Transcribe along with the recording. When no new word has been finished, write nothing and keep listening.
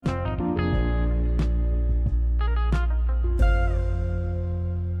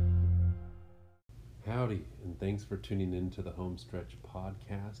thanks for tuning in to the Homestretch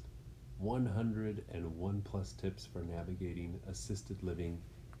podcast. 101 plus tips for navigating assisted living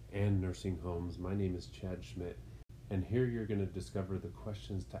and nursing homes. My name is Chad Schmidt, and here you're going to discover the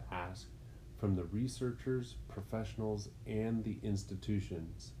questions to ask from the researchers, professionals, and the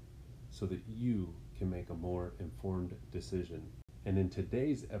institutions so that you can make a more informed decision. And in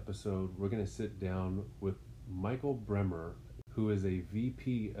today's episode, we're going to sit down with Michael Bremer, who is a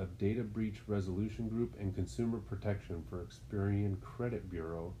VP of Data Breach Resolution Group and Consumer Protection for Experian Credit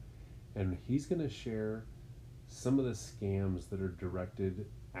Bureau, and he's going to share some of the scams that are directed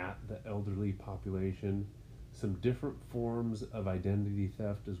at the elderly population, some different forms of identity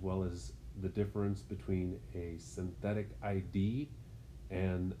theft, as well as the difference between a synthetic ID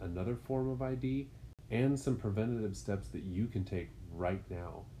and another form of ID, and some preventative steps that you can take right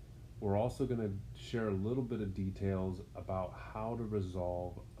now. We're also going to share a little bit of details about how to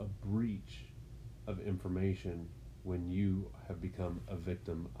resolve a breach of information when you have become a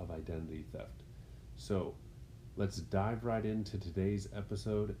victim of identity theft. So let's dive right into today's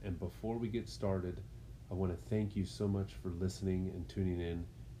episode. And before we get started, I want to thank you so much for listening and tuning in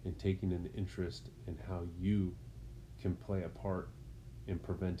and taking an interest in how you can play a part in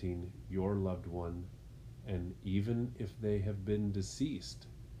preventing your loved one, and even if they have been deceased,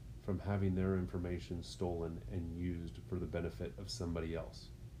 from having their information stolen and used for the benefit of somebody else.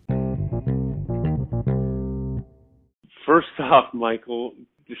 First off, Michael,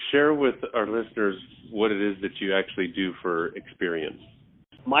 share with our listeners what it is that you actually do for Experian.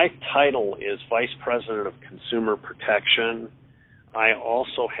 My title is Vice President of Consumer Protection. I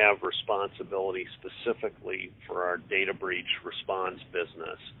also have responsibility specifically for our data breach response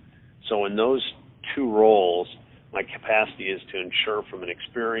business. So in those two roles, my capacity is to ensure from an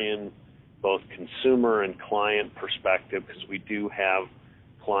Experian, both consumer and client perspective, because we do have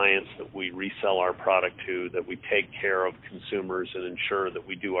clients that we resell our product to, that we take care of consumers and ensure that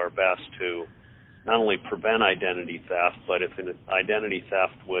we do our best to not only prevent identity theft, but if an identity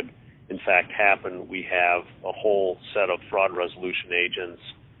theft would in fact happen, we have a whole set of fraud resolution agents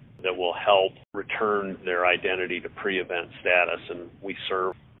that will help return their identity to pre-event status, and we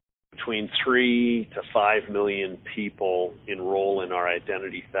serve between 3 to 5 million people enroll in our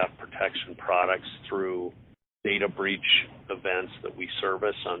identity theft protection products through data breach events that we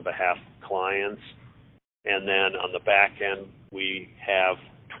service on behalf of clients. And then on the back end, we have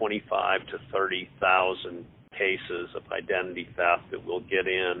 25 to 30,000 cases of identity theft that we'll get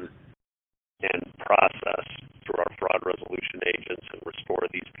in and process through our fraud resolution agents and restore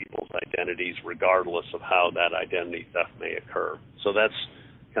these people's identities regardless of how that identity theft may occur. So that's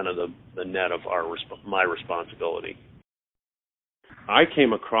kind of the net of my responsibility. I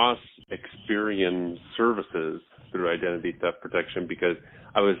came across Experian services through identity theft protection because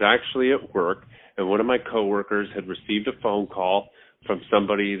I was actually at work, and one of my coworkers had received a phone call from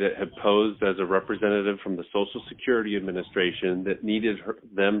somebody that had posed as a representative from the Social Security Administration that needed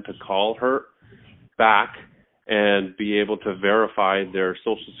them to call her back and be able to verify their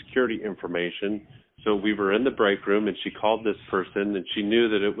Social Security information. So we were in the break room, and she called this person, and she knew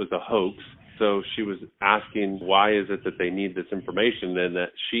that it was a hoax. So she was asking, why is it that they need this information, and that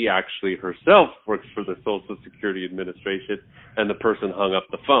she actually herself works for the Social Security Administration, and the person hung up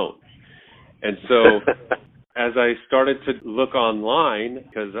the phone. And so as I started to look online,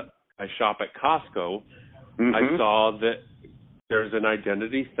 because I shop at Costco, I saw that there's an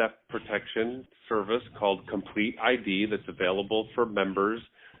identity theft protection service called Complete ID that's available for members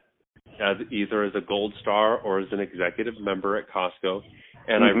either as a gold star or as an executive member at Costco.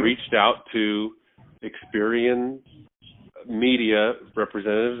 And I reached out to Experian media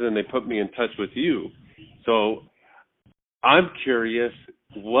representatives, and they put me in touch with you. So I'm curious,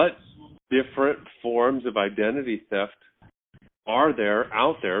 what different forms of identity theft are there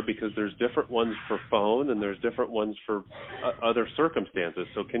out there? Because there's different ones for phone and there's different ones for other circumstances.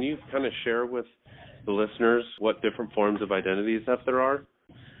 So can you kind of share with the listeners what different forms of identity theft there are?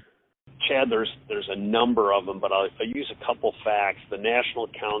 Chad, there's a number of them, but I'll use a couple facts. The National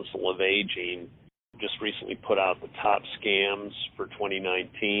Council of Aging just recently put out the top scams for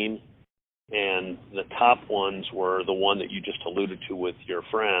 2019, and the top ones were the one that you just alluded to with your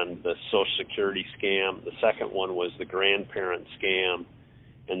friend, the Social Security scam. The second one was the grandparent scam,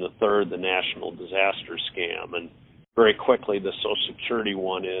 and the third, the national disaster scam. And very quickly, the Social Security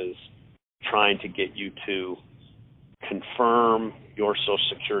one is trying to get you to confirm your Social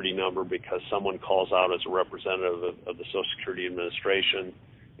Security number because someone calls out as a representative of the Social Security Administration.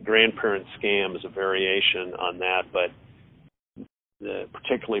 The grandparent scam is a variation on that, but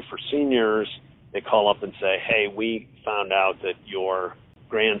particularly for seniors, they call up and say, hey, we found out that your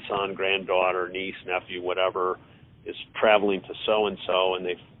grandson, granddaughter, niece, nephew, whatever, is traveling to so-and-so, and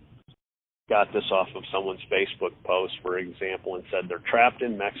they've got this off of someone's Facebook post, for example, and said they're trapped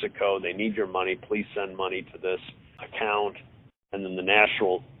in Mexico, they need your money, please send money to this account. And then the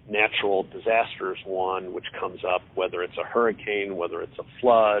natural disasters one, which comes up, whether it's a hurricane, whether it's a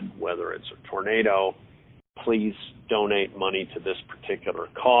flood, whether it's a tornado, please donate money to this particular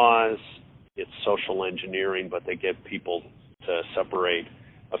cause. It's social engineering, but they get people to separate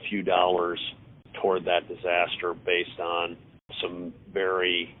a few dollars toward that disaster based on some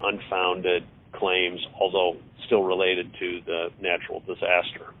very unfounded claims, although still related to the natural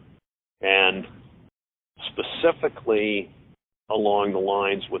disaster. And specifically along the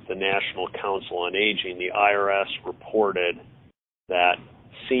lines with the National Council on Aging, the IRS reported that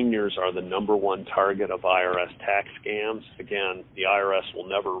seniors are the number one target of IRS tax scams. Again, the IRS will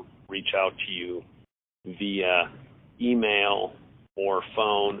never reach out to you via email or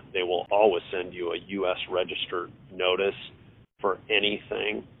phone. They will always send you a U.S. registered notice for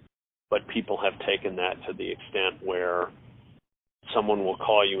anything, but people have taken that to the extent where someone will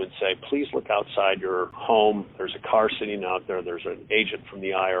call you and say, please look outside your home. There's a car sitting out there. There's an agent from the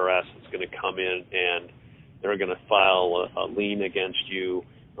IRS that's going to come in and they're going to file a lien against you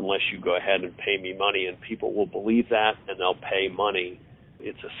unless you go ahead and pay me money. And people will believe that and they'll pay money.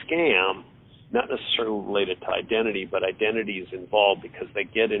 It's a scam, not necessarily related to identity, but identity is involved because they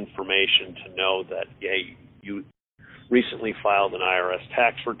get information to know that, hey, you recently filed an IRS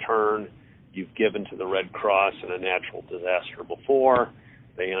tax return, you've given to the Red Cross in a natural disaster before,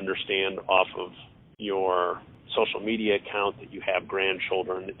 they understand off of your social media account that you have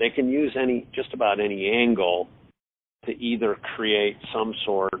grandchildren. They can use just about any angle to either create some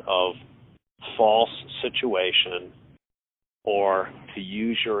sort of false situation or to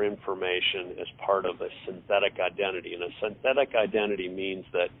use your information as part of a synthetic identity. And a synthetic identity means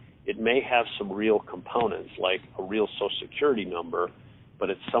that it may have some real components, like a real Social Security number, but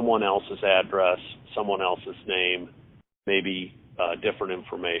it's someone else's address, someone else's name, maybe different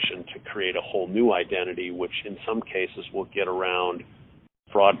information to create a whole new identity, which in some cases will get around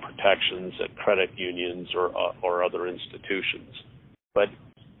fraud protections at credit unions or other institutions. But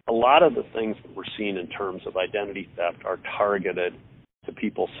a lot of the things that we're seeing in terms of identity theft are targeted to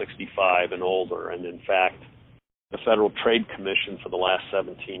people 65 and older. And in fact, the Federal Trade Commission for the last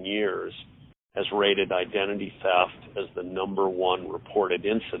 17 years has rated identity theft as the number one reported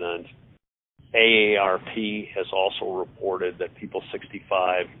incident. AARP has also reported that people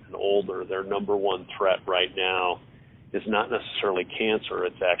 65 and older, their number one threat right now is not necessarily cancer,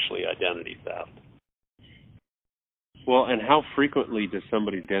 it's actually identity theft. Well, and how frequently does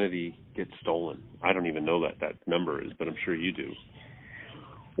somebody's identity get stolen? I don't even know what that number is, but I'm sure you do.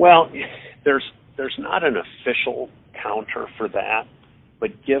 Well, there's not an official counter for that, but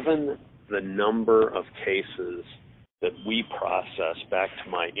given the number of cases that we process, back to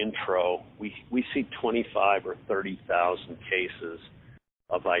my intro, we see 25 or 30,000 cases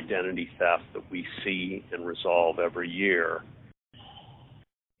of identity theft that we see and resolve every year.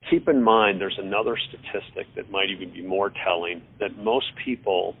 Keep in mind, there's another statistic that might even be more telling, that most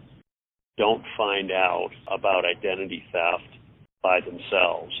people don't find out about identity theft by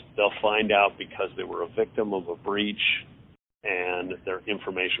themselves. They'll find out because they were a victim of a breach and their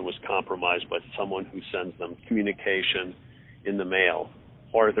information was compromised by someone who sends them communication in the mail,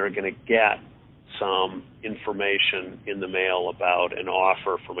 or they're going to get some information in the mail about an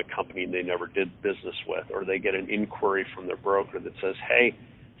offer from a company they never did business with, or they get an inquiry from their broker that says, hey,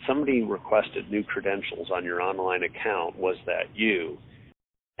 somebody requested new credentials on your online account. Was that you?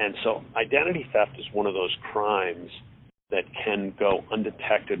 And so identity theft is one of those crimes that can go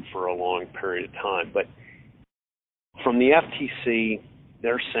undetected for a long period of time. But from the FTC,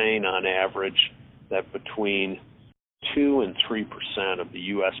 they're saying on average that between 2 and 3% of the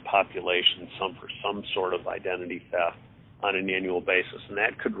U.S. population suffer some sort of identity theft on an annual basis. And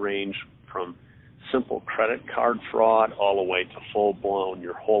that could range from simple credit card fraud all the way to full-blown,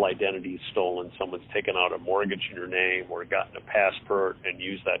 your whole identity is stolen, someone's taken out a mortgage in your name or gotten a passport and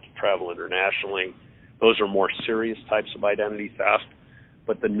used that to travel internationally. Those are more serious types of identity theft,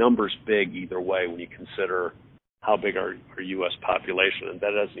 but the number's big either way when you consider how big our U.S. population, and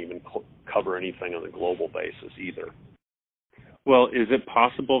that doesn't even cover anything on a global basis either. Well, is it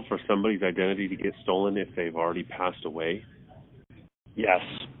possible for somebody's identity to get stolen if they've already passed away? Yes.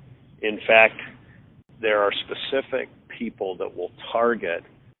 In fact, there are specific people that will target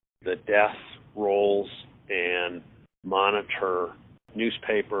the death rolls and monitor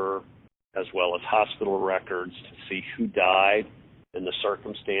newspaper as well as hospital records to see who died and the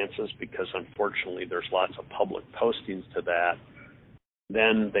circumstances, because unfortunately there's lots of public postings to that.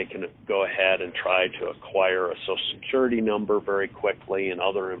 then they can go ahead and try to acquire a Social Security number very quickly and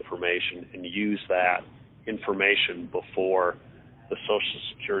other information and use that information before the Social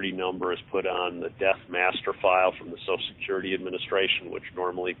Security number is put on the death master file from the Social Security Administration, which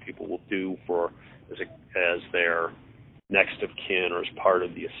normally people will do for as their next of kin or as part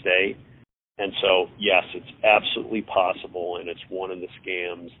of the estate. And so, yes, it's absolutely possible, and it's one of the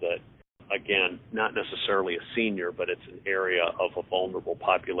scams that, again, not necessarily a senior, but it's an area of a vulnerable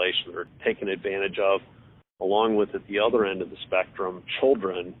population that are taken advantage of. Along with, at the other end of the spectrum,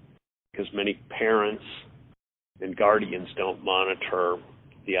 children, because many parents and guardians don't monitor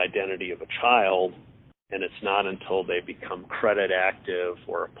the identity of a child, and it's not until they become credit active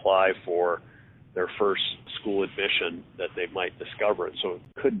or apply for their first school admission that they might discover it. So it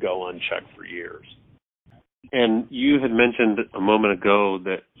could go unchecked for years. And you had mentioned a moment ago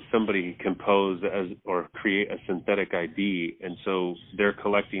that somebody can pose or create a synthetic ID, and so they're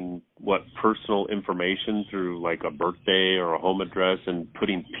collecting personal information through like a birthday or a home address and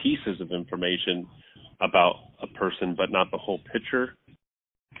putting pieces of information about a person, but not the whole picture.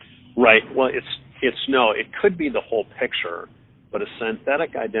 Right. Well, it could be the whole picture, but a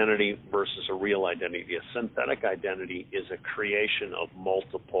synthetic identity versus a real identity. A synthetic identity is a creation of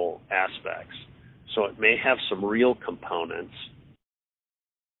multiple aspects. So it may have some real components,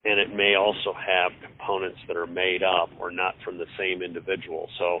 and it may also have components that are made up or not from the same individual.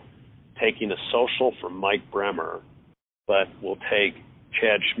 So taking a social from Mike Bremer, but we'll take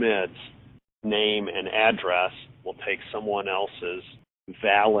Chad Schmidt's name and address, we'll take someone else's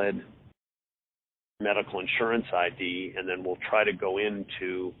valid medical insurance ID, and then we'll try to go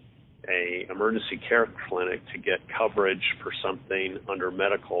into a emergency care clinic to get coverage for something under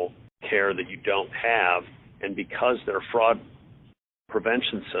medical care that you don't have, and because their fraud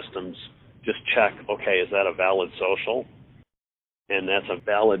prevention systems just check, okay, is that a valid social? And that's a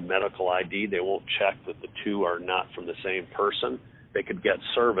valid medical ID. They won't check that the two are not from the same person. They could get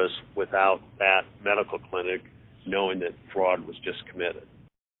service without that medical clinic knowing that fraud was just committed.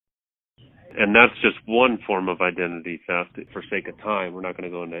 And that's just one form of identity theft. For sake of time, we're not going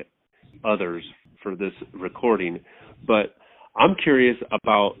to go into others for this recording, but I'm curious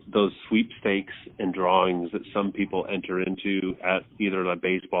about those sweepstakes and drawings that some people enter into at either a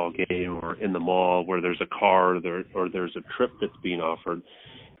baseball game or in the mall where there's a car or there's a trip that's being offered.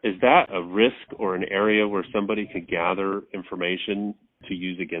 Is that a risk or an area where somebody could gather information to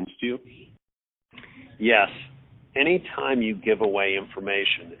use against you? Yes. Anytime you give away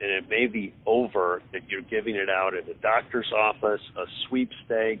information, and it may be overt that you're giving it out at a doctor's office, a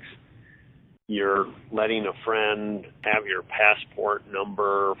sweepstakes, you're letting a friend have your passport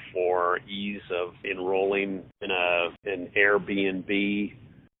number for ease of enrolling in an Airbnb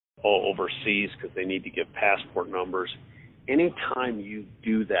overseas because they need to give passport numbers. Anytime you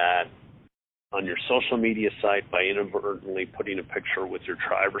do that on your social media site by inadvertently putting a picture with your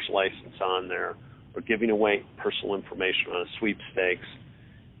driver's license on there or giving away personal information on a sweepstakes,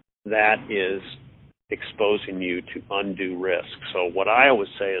 that is exposing you to undue risk. So what I always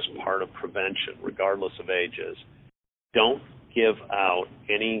say as part of prevention, regardless of ages, don't give out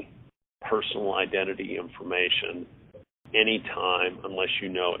any personal identity information anytime unless you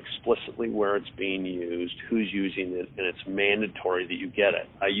know explicitly where it's being used, who's using it, and it's mandatory that you get it.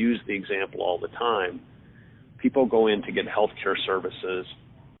 I use the example all the time. People go in to get healthcare services,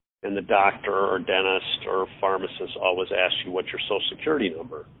 and the doctor or dentist or pharmacist always asks you what's your Social Security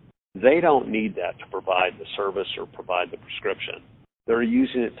number. They don't need that to provide the service or provide the prescription. They're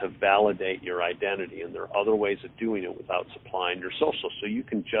using it to validate your identity, and there are other ways of doing it without supplying your social. So you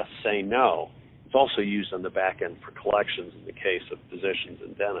can just say no. It's also used on the back end for collections in the case of physicians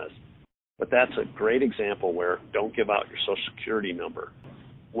and dentists. But that's a great example where don't give out your Social Security number.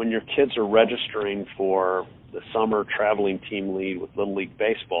 When your kids are registering for the summer traveling team lead with Little League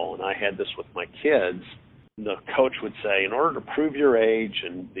Baseball, and I had this with my kids, the coach would say, in order to prove your age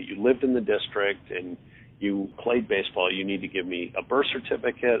and that you lived in the district and you played baseball, you need to give me a birth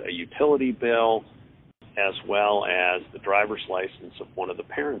certificate, a utility bill, as well as the driver's license of one of the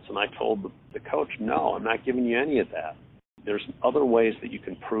parents. And I told the coach, no, I'm not giving you any of that. There's other ways that you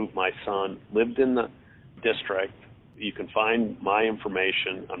can prove my son lived in the district. You can find my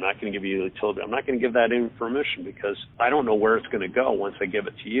information. I'm not going to give you a utility bill. I'm not going to give that information because I don't know where it's going to go once I give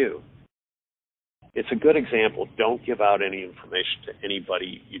it to you. It's a good example. Don't give out any information to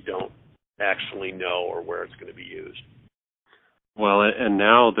anybody you don't actually know or where it's going to be used. Well, and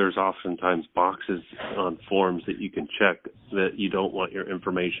now there's oftentimes boxes on forms that you can check that you don't want your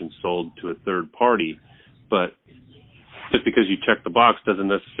information sold to a third party, but just because you check the box doesn't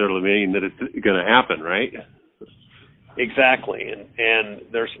necessarily mean that it's going to happen, right? Exactly, and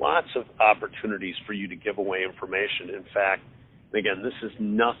there's lots of opportunities for you to give away information. In fact, again, this is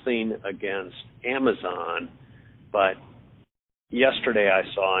nothing against Amazon, but yesterday I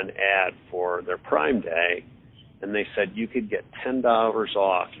saw an ad for their Prime Day, and they said you could get $10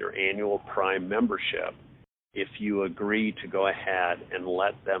 off your annual Prime membership if you agree to go ahead and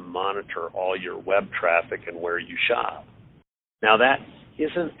let them monitor all your web traffic and where you shop. Now, that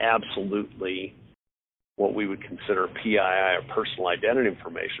isn't absolutely what we would consider PII or personal identity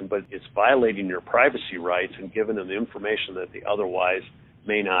information, but it's violating your privacy rights and giving them information that they otherwise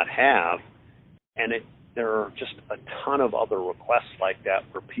may not have. And there are just a ton of other requests like that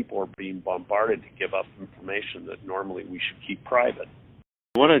where people are being bombarded to give up information that normally we should keep private.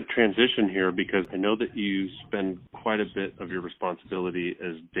 I want to transition here because I know that you spend quite a bit of your responsibility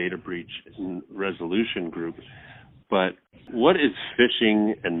as data breach and resolution group, but what is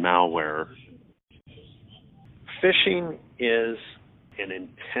phishing and malware? Phishing is an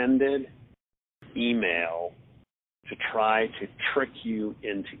intended email to try to trick you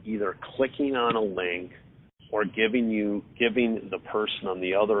into either clicking on a link or giving the person on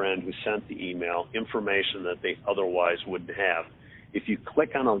the other end who sent the email information that they otherwise wouldn't have. If you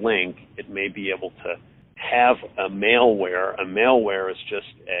click on a link, it may be able to have a malware. A malware is just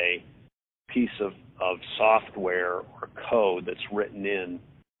a piece of software or code that's written in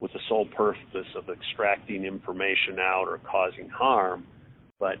with the sole purpose of extracting information out or causing harm.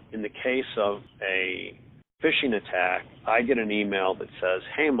 But in the case of a phishing attack, I get an email that says,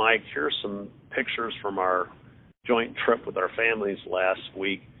 "Hey, Mike, here's some pictures from our joint trip with our families last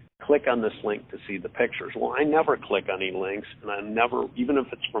week. Click on this link to see the pictures." Well, I never click on any links, and I never, even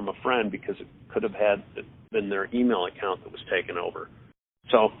if it's from a friend, because it could have been their email account that was taken over.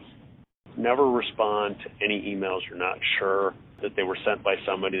 So never respond to any emails you're not sure that they were sent by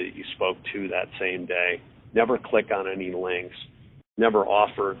somebody that you spoke to that same day. Never click on any links. Never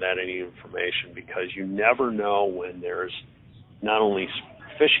offer that any information, because you never know when there's not only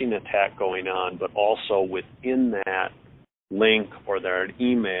phishing attack going on, but also within that link or that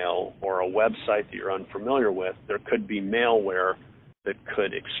email or a website that you're unfamiliar with, there could be malware that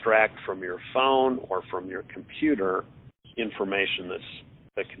could extract from your phone or from your computer information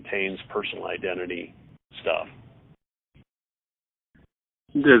that contains personal identity stuff.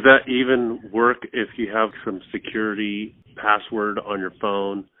 Does that even work if you have some security password on your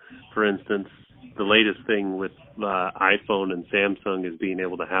phone? For instance, the latest thing with iPhone and Samsung is being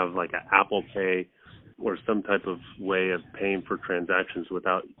able to have like an Apple Pay or some type of way of paying for transactions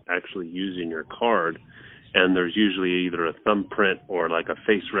without actually using your card. And there's usually either a thumbprint or like a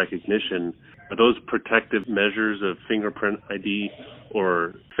face recognition. Are those protective measures of fingerprint ID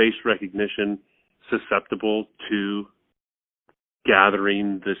or face recognition susceptible to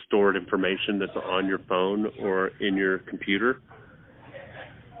gathering the stored information that's on your phone or in your computer?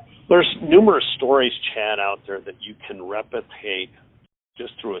 There's numerous stories, Chad, out there that you can replicate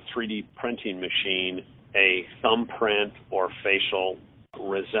just through a 3D printing machine a thumbprint or facial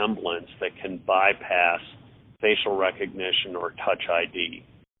resemblance that can bypass facial recognition or touch ID.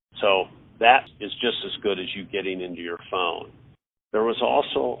 So that is just as good as you getting into your phone. There was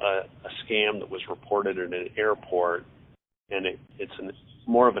also a scam that was reported at an airport, and it's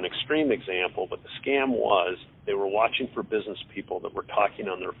more of an extreme example, but the scam was they were watching for business people that were talking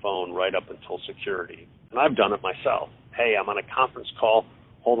on their phone right up until security. And I've done it myself. Hey, I'm on a conference call.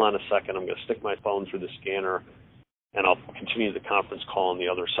 Hold on a second. I'm going to stick my phone through the scanner, and I'll continue the conference call on the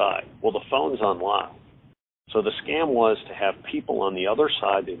other side. Well, the phone's unlocked. So the scam was to have people on the other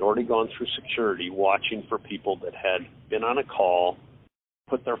side, they'd already gone through security, watching for people that had been on a call,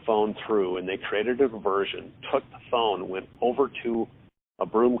 put their phone through, and they created a diversion, took the phone, went over to a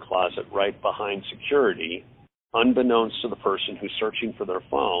broom closet right behind security, unbeknownst to the person who's searching for their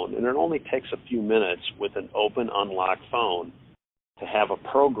phone. And it only takes a few minutes with an open, unlocked phone to have a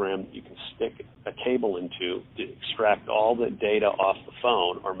program that you can stick a cable into to extract all the data off the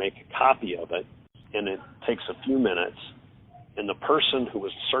phone or make a copy of it. And it takes a few minutes. And the person who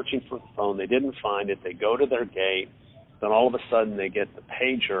was searching for the phone, they didn't find it. They go to their gate. Then all of a sudden they get the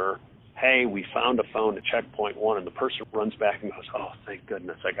pager, "Hey, we found a phone at checkpoint 1." And the person runs back and goes, "Oh, thank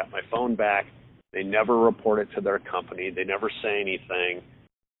goodness, I got my phone back." They never report it to their company. They never say anything.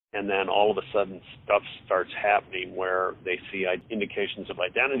 And then all of a sudden stuff starts happening where they see indications of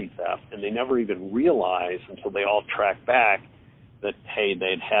identity theft. And they never even realize until they all track back that, hey,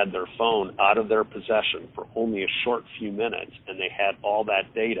 they'd had their phone out of their possession for only a short few minutes, and they had all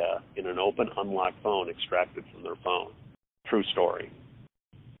that data in an open, unlocked phone extracted from their phone. True story.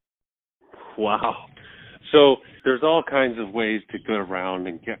 Wow. So there's all kinds of ways to go around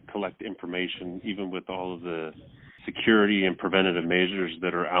and collect information, even with all of the security and preventative measures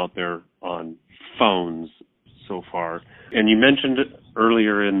that are out there on phones so far. And you mentioned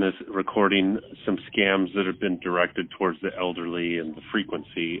earlier in this recording some scams that have been directed towards the elderly and the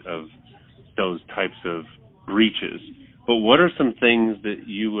frequency of those types of breaches. But what are some things that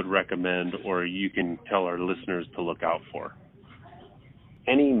you would recommend or you can tell our listeners to look out for?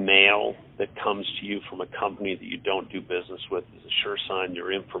 Any mail that comes to you from a company that you don't do business with is a sure sign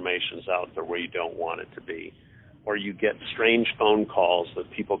your information is out there where you don't want it to be. Or you get strange phone calls with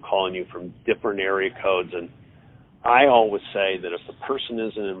people calling you from different area codes. And I always say that if the person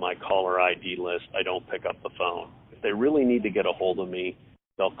isn't in my caller ID list, I don't pick up the phone. If they really need to get a hold of me,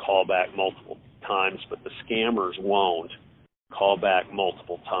 they'll call back multiple times, but the scammers won't call back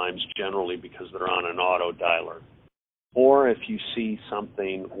multiple times generally because they're on an auto dialer. Or if you see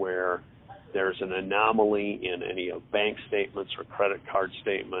something where there's an anomaly in any of bank statements or credit card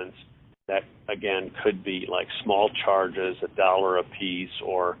statements, that again could be like small charges, $1 a piece,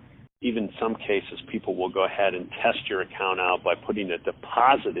 or even in some cases people will go ahead and test your account out by putting a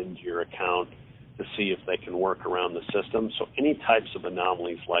deposit into your account to see if they can work around the system. So any types of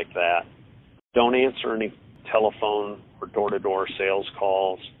anomalies like that, don't answer any telephone or door-to-door sales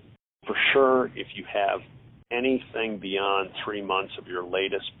calls. For sure, if you have anything beyond 3 months of your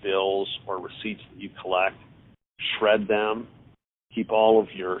latest bills or receipts that you collect, shred them. Keep all of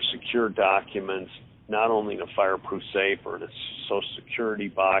your secure documents not only in a fireproof safe or in a Social Security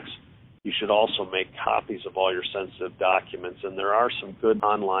box. You should also make copies of all your sensitive documents, and there are some good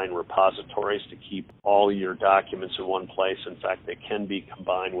online repositories to keep all your documents in one place. In fact, they can be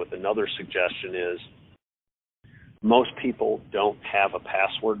combined with another suggestion is most people don't have a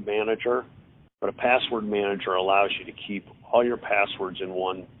password manager, but a password manager allows you to keep all your passwords in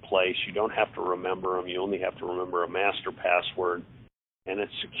one place. You don't have to remember them. You only have to remember a master password, and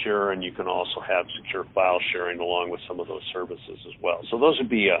it's secure, and you can also have secure file sharing along with some of those services as well. So those would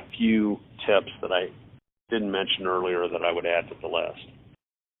be a few tips that I didn't mention earlier that I would add to the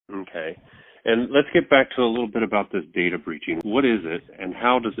list. Okay. And let's get back to a little bit about this data breaching. What is it, and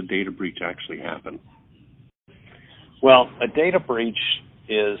how does a data breach actually happen? Well, a data breach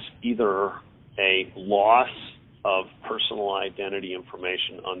is either a loss of personal identity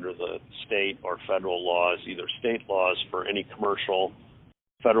information under the state or federal laws, either state laws for any commercial,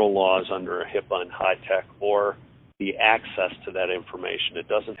 federal laws under HIPAA and HITECH, or the access to that information. It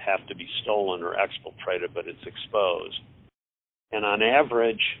doesn't have to be stolen or exfiltrated, but it's exposed. And on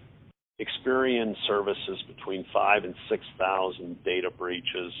average, Experian services between 5,000 and 6,000 data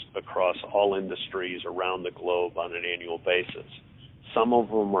breaches across all industries around the globe on an annual basis. Some of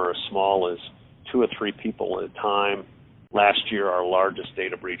them are as small as 2 or 3 people at a time. Last year, our largest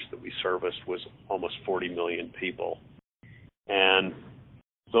data breach that we serviced was almost 40 million people. And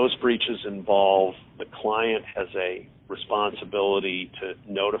those breaches involve the client has a responsibility to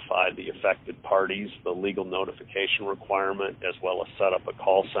notify the affected parties, the legal notification requirement, as well as set up a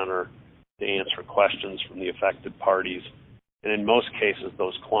call center to answer questions from the affected parties. And in most cases,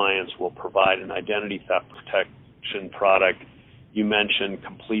 those clients will provide an identity theft protection product. You mentioned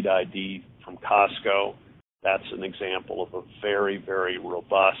Complete ID from Costco. That's an example of a very, very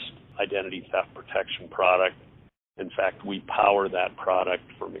robust identity theft protection product. In fact, we power that product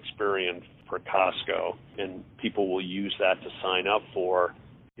from Experian for Costco, and people will use that to sign up for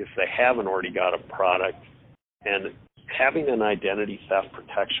if they haven't already got a product. And having an identity theft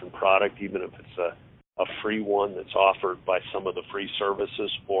protection product, even if it's a free one that's offered by some of the free services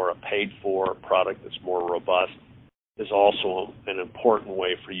or a paid-for product that's more robust, is also an important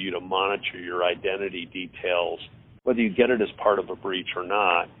way for you to monitor your identity details, whether you get it as part of a breach or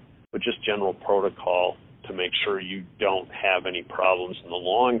not, but just general protocol to make sure you don't have any problems in the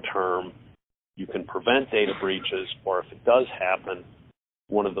long term. You can prevent data breaches, or if it does happen,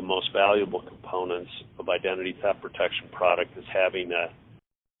 one of the most valuable components of identity theft protection product is having a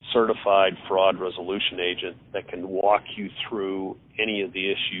certified fraud resolution agent that can walk you through any of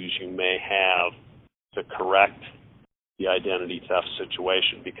the issues you may have to correct the identity theft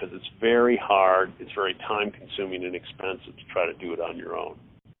situation, because it's very hard, it's very time-consuming and expensive to try to do it on your own.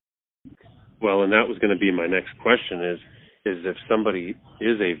 Well, and that was going to be my next question is if somebody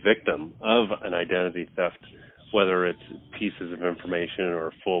is a victim of an identity theft, whether it's pieces of information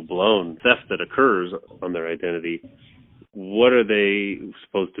or full-blown theft that occurs on their identity, what are they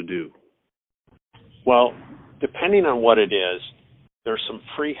supposed to do? Well, depending on what it is, there's some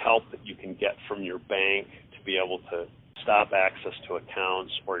free help that you can get from your bank to be able to stop access to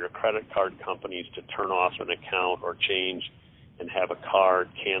accounts, or your credit card companies to turn off an account or change and have a card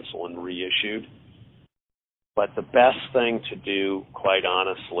cancel and reissued. But the best thing to do, quite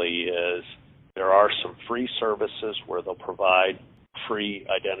honestly, is There are some free services where they'll provide free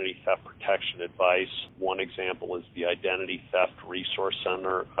identity theft protection advice. One example is the Identity Theft Resource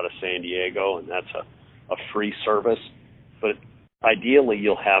Center out of San Diego, and that's a free service. But ideally,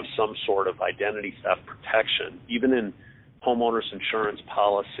 you'll have some sort of identity theft protection, even in homeowners insurance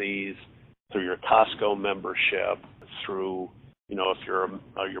policies, through your Costco membership, through, if your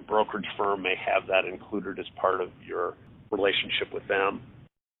brokerage firm may have that included as part of your relationship with them.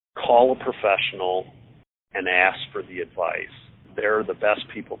 Call a professional and ask for the advice. They're the best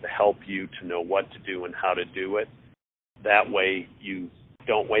people to help you to know what to do and how to do it. That way you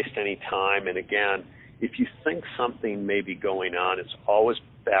don't waste any time. And again, if you think something may be going on, it's always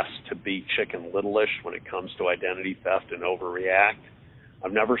best to be Chicken Little-ish when it comes to identity theft and overreact.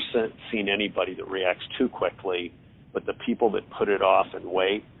 I've never seen anybody that reacts too quickly, but the people that put it off and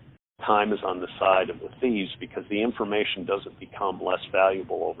wait, time is on the side of the thieves, because the information doesn't become less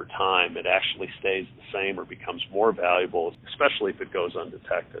valuable over time. It actually stays the same or becomes more valuable, especially if it goes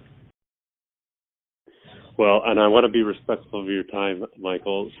undetected. Well, and I want to be respectful of your time,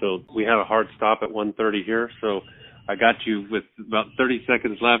 Michael. So we have a hard stop at 1:30 here, so I got you with about 30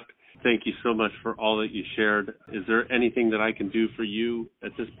 seconds left. Thank you so much for all that you shared. Is there anything that I can do for you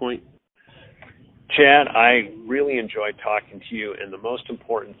at this point? Chad, I really enjoyed talking to you, and the most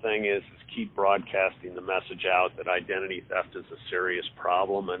important thing is keep broadcasting the message out that identity theft is a serious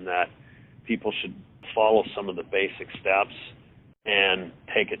problem and that people should follow some of the basic steps and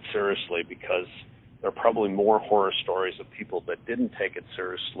take it seriously, because there are probably more horror stories of people that didn't take it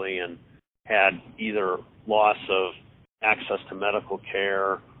seriously and had either loss of access to medical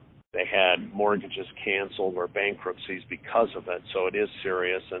care, they had mortgages canceled or bankruptcies because of it. So it is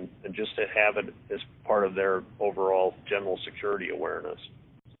serious, and just to have it as part of their overall general security awareness.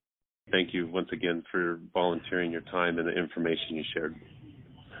 Thank you once again for volunteering your time and the information you shared.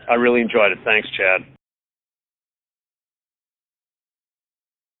 I really enjoyed it. Thanks, Chad.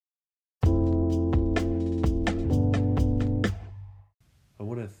 I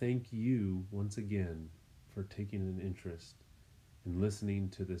want to thank you once again for taking an interest in listening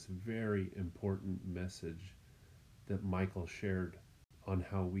to this very important message that Michael shared on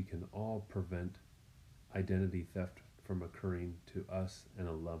how we can all prevent identity theft from occurring to us and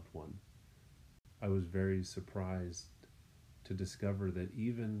a loved one. I was very surprised to discover that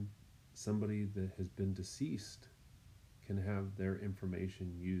even somebody that has been deceased can have their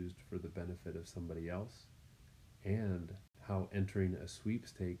information used for the benefit of somebody else, and how entering a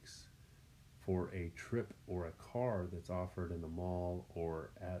sweepstakes for a trip or a car that's offered in a mall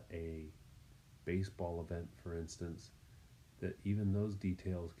or at a baseball event, for instance, that even those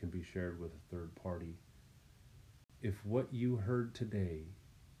details can be shared with a third party. If what you heard today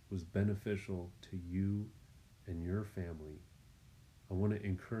was beneficial to you and your family, I want to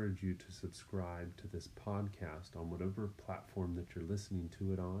encourage you to subscribe to this podcast on whatever platform that you're listening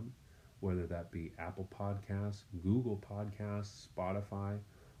to it on, whether that be Apple Podcasts, Google Podcasts, Spotify,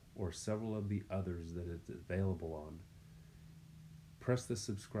 or several of the others that it's available on. Press the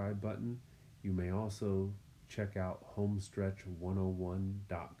subscribe button. You may also check out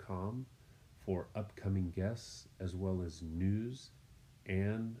homestretch101.com for upcoming guests, as well as news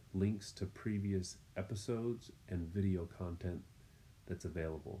and links to previous episodes and video content that's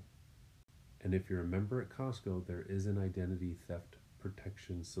available. And if you're a member at Costco, there is an identity theft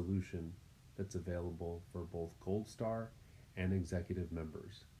protection solution that's available for both Gold Star and executive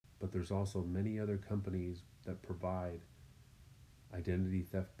members. But there's also many other companies that provide identity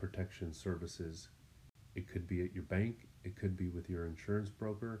theft protection services. It could be at your bank, it could be with your insurance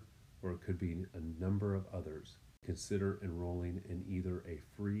broker, or it could be a number of others. Consider enrolling in either a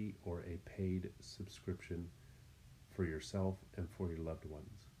free or a paid subscription for yourself and for your loved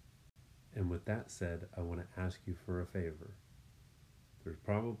ones. And with that said, I want to ask you for a favor. There's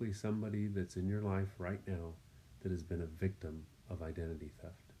probably somebody that's in your life right now that has been a victim of identity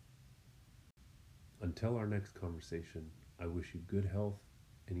theft. Until our next conversation, I wish you good health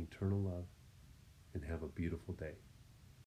and eternal love, and have a beautiful day.